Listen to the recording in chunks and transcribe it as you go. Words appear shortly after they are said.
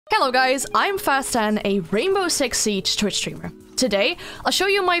Hello guys, I'm FastAnne, a Rainbow Six Siege Twitch streamer. Today, I'll show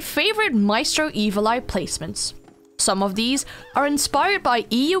you my favorite Maestro Evil Eye placements. Some of these are inspired by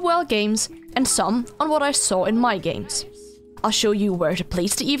EUL games, and some on what I saw in my games. I'll show you where to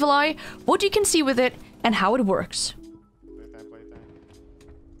place the Evil Eye, what you can see with it, and how it works.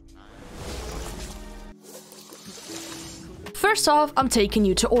 First off, I'm taking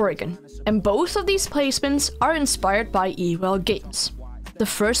you to Oregon, and both of these placements are inspired by EUL games. The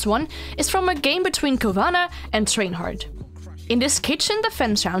first one is from a game between Kovana and Trainhard. In this kitchen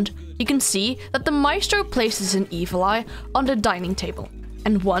defense round, you can see that the Maestro places an Evil Eye on the dining table,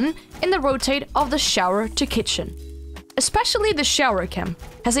 and one in the rotate of the shower to kitchen. Especially the shower cam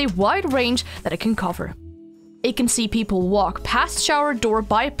has a wide range that it can cover. It can see people walk past shower door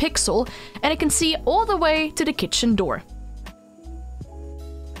by pixel, and it can see all the way to the kitchen door.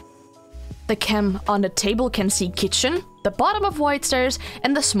 The cam on the table can see kitchen, the bottom of white stairs,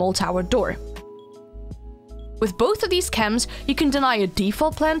 and the small tower door. With both of these cams, you can deny a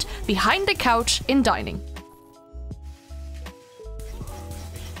default plant behind the couch in dining.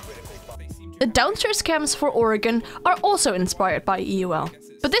 The downstairs cams for Oregon are also inspired by EUL,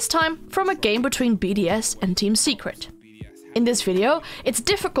 but this time from a game between BDS and Team Secret. In this video, it's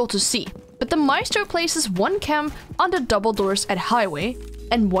difficult to see, but the Maestro places one cam on the double doors at Highway,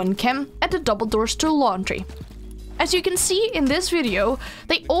 and one cam at the double doors to Laundry. As you can see in this video,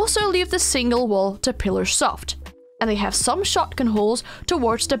 they also leave the single wall to Pillar Soft, and they have some shotgun holes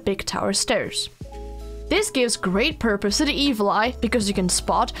towards the big tower stairs. This gives great purpose to the Evil Eye because you can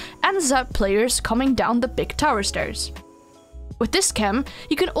spot and zap players coming down the big tower stairs. With this cam,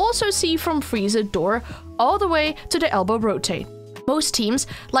 you can also see from freezer door all the way to the elbow rotate. Most teams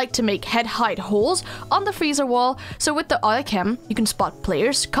like to make head-height holes on the freezer wall, so with the eye cam, you can spot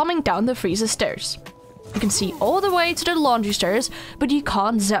players coming down the freezer stairs. You can see all the way to the laundry stairs, but you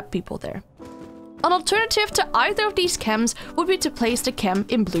can't zap people there. An alternative to either of these cams would be to place the cam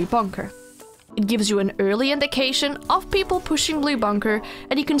in blue bunker. It gives you an early indication of people pushing blue bunker,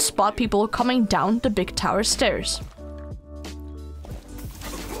 and you can spot people coming down the big tower stairs.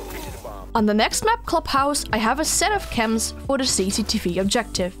 On the next map, Clubhouse, I have a set of cams for the CCTV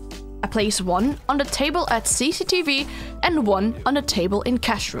objective. I place one on the table at CCTV and one on the table in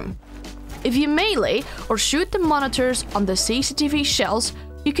cash room. If you melee or shoot the monitors on the CCTV shells,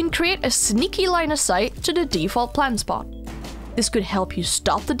 you can create a sneaky line of sight to the default plant spot. This could help you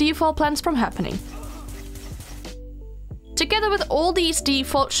stop the default plants from happening. Together with all these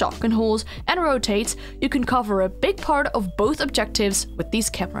default shotgun holes and rotates, you can cover a big part of both objectives with these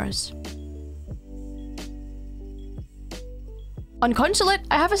cameras. On Consulate,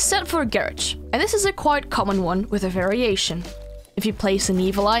 I have a set for a garage, and this is a quite common one with a variation. If you place an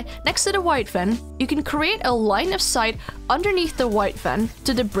Evil Eye next to the white van, you can create a line of sight underneath the white van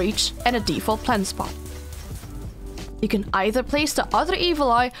to the breach and a default plant spot. You can either place the other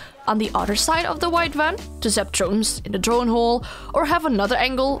Evil Eye on the other side of the white van to zap drones in the drone hole, or have another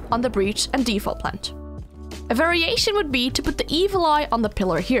angle on the breach and default plant. A variation would be to put the Evil Eye on the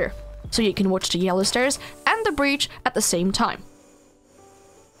pillar here, so you can watch the yellow stairs and the breach at the same time.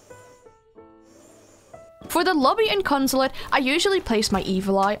 For the lobby and Consulate, I usually place my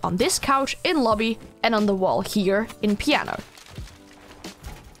Evil Eye on this couch in lobby and on the wall here in piano.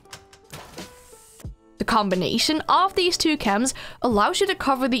 The combination of these two cams allows you to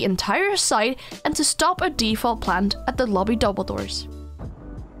cover the entire site and to stop a default plant at the lobby double doors.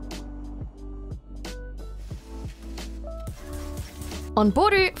 On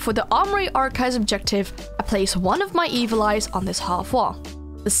border, for the Armory Archives objective, I place one of my Evil Eyes on this half wall.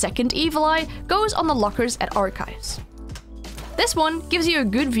 The second Evil Eye goes on the lockers at Archives. This one gives you a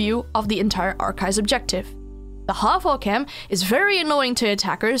good view of the entire Archives objective. The half-wall cam is very annoying to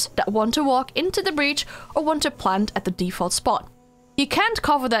attackers that want to walk into the breach or want to plant at the default spot. You can't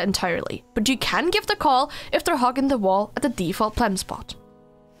cover that entirely, but you can give the call if they're hugging the wall at the default plant spot.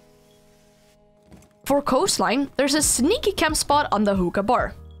 For Coastline, there's a sneaky cam spot on the hookah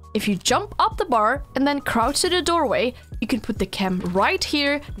bar. If you jump up the bar and then crouch to the doorway, you can put the cam right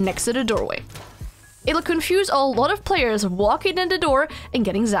here next to the doorway. It'll confuse a lot of players walking in the door and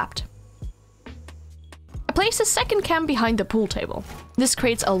getting zapped. I place a second cam behind the pool table. This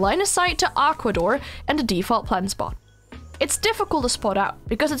creates a line of sight to Aqua door and the default plant spot. It's difficult to spot out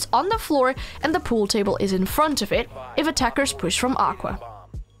because it's on the floor and the pool table is in front of it if attackers push from Aqua.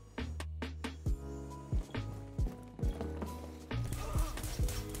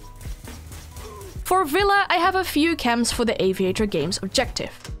 For Villa, I have a few cams for the Aviator Games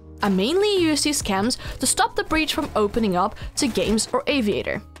objective. I mainly use these cams to stop the breach from opening up to Games or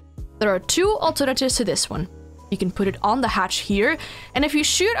Aviator. There are two alternatives to this one. You can put it on the hatch here, and if you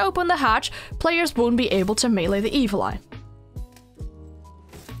shoot open the hatch, players won't be able to melee the Evil Eye.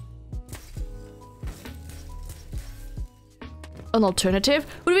 An alternative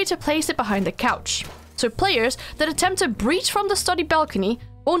would be to place it behind the couch, so players that attempt to breach from the study balcony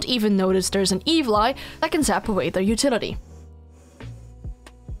won't even notice there's an Evil Eye that can zap away their utility.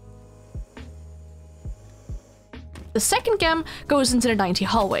 The second cam goes into the 90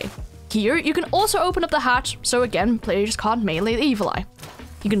 hallway. Here, you can also open up the hatch, so again, players can't melee the Evil Eye.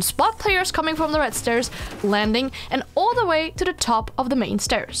 You can spot players coming from the red stairs, landing, and all the way to the top of the main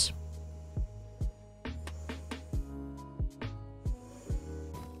stairs.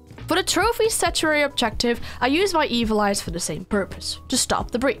 For the trophy statuary objective, I use my Evil Eyes for the same purpose, to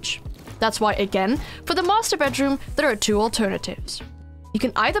stop the breach. That's why, again, for the master bedroom, there are two alternatives. You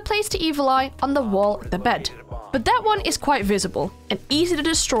can either place the Evil Eye on the wall of the bed, but that one is quite visible and easy to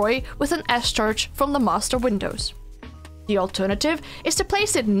destroy with an S-charge from the master windows. The alternative is to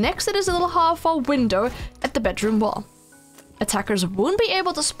place it next to this little half-wall window at the bedroom wall. Attackers won't be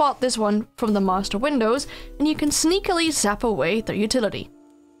able to spot this one from the master windows, and you can sneakily zap away their utility.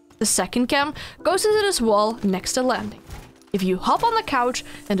 The second cam goes into this wall next to landing. If you hop on the couch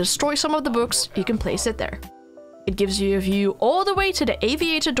and destroy some of the books, you can place it there. It gives you a view all the way to the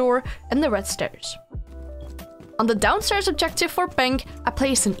aviator door and the red stairs. On the downstairs objective for Bank, I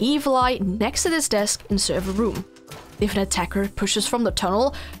placed an Evil Eye next to this desk in server room. If an attacker pushes from the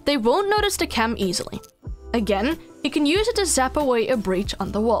tunnel, they won't notice the cam easily. Again, you can use it to zap away a breach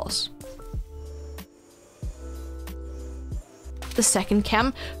on the walls. The second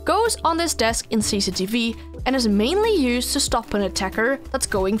cam goes on this desk in CCTV and is mainly used to stop an attacker that's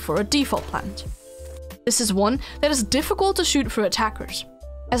going for a default plant. This is one that is difficult to shoot for attackers,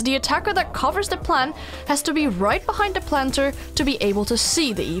 as the attacker that covers the plant has to be right behind the planter to be able to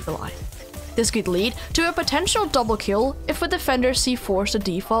see the Evil Eye. This could lead to a potential double kill if a defender C4s the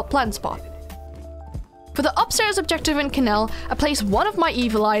default plant spot. For the upstairs objective in Kanal, I place one of my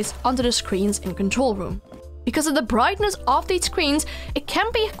Evil Eyes onto the screens in control room. Because of the brightness of these screens, it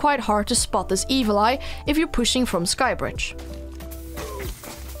can be quite hard to spot this Evil Eye if you're pushing from Skybridge.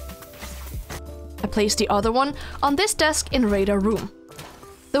 I placed the other one on this desk in Radar Room.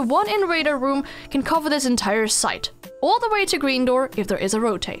 The one in Radar Room can cover this entire site, all the way to Green Door if there is a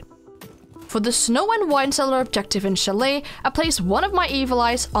rotate. For the Snow and Wine Cellar objective in Chalet, I placed one of my Evil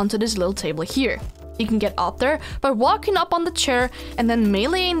Eyes onto this little table here. You can get up there by walking up on the chair and then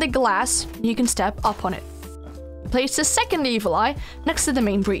meleeing the glass, and you can step up on it. Place the second Evil Eye next to the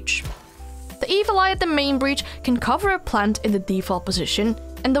main breach. The Evil Eye at the main breach can cover a plant in the default position,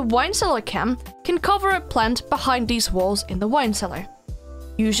 and the Wine Cellar cam can cover a plant behind these walls in the Wine Cellar.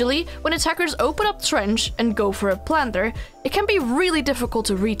 Usually, when attackers open up trench and go for a planter, it can be really difficult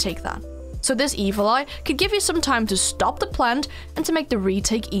to retake that. So this Evil Eye could give you some time to stop the plant and to make the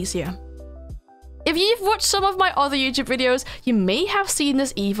retake easier. If you've watched some of my other YouTube videos, you may have seen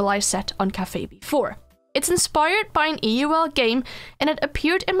this Evil Eye set on Kafe before. It's inspired by an EUL game, and it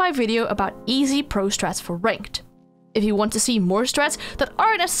appeared in my video about easy pro strats for ranked. If you want to see more strats that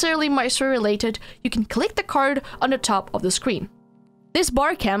aren't necessarily Maestro related, you can click the card on the top of the screen. This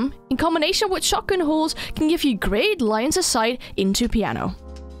bar cam, in combination with shotgun holes, can give you great lines of sight into piano.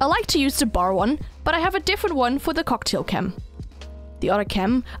 I like to use the bar one, but I have a different one for the cocktail cam. The other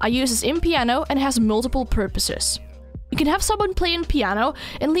cam I use is in piano and has multiple purposes. You can have someone playing piano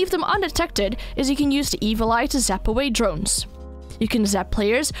and leave them undetected, as you can use the Evil Eye to zap away drones. You can zap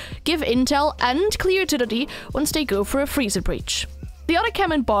players, give intel and clear utility once they go for a freezer breach. The other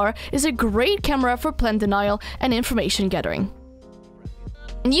cam in bar is a great camera for plant denial and information gathering.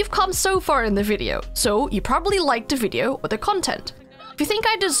 And you've come so far in the video, so you probably liked the video or the content. If you think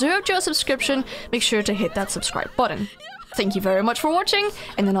I deserved your subscription, make sure to hit that subscribe button. Thank you very much for watching,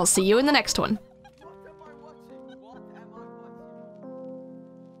 and then I'll see you in the next one.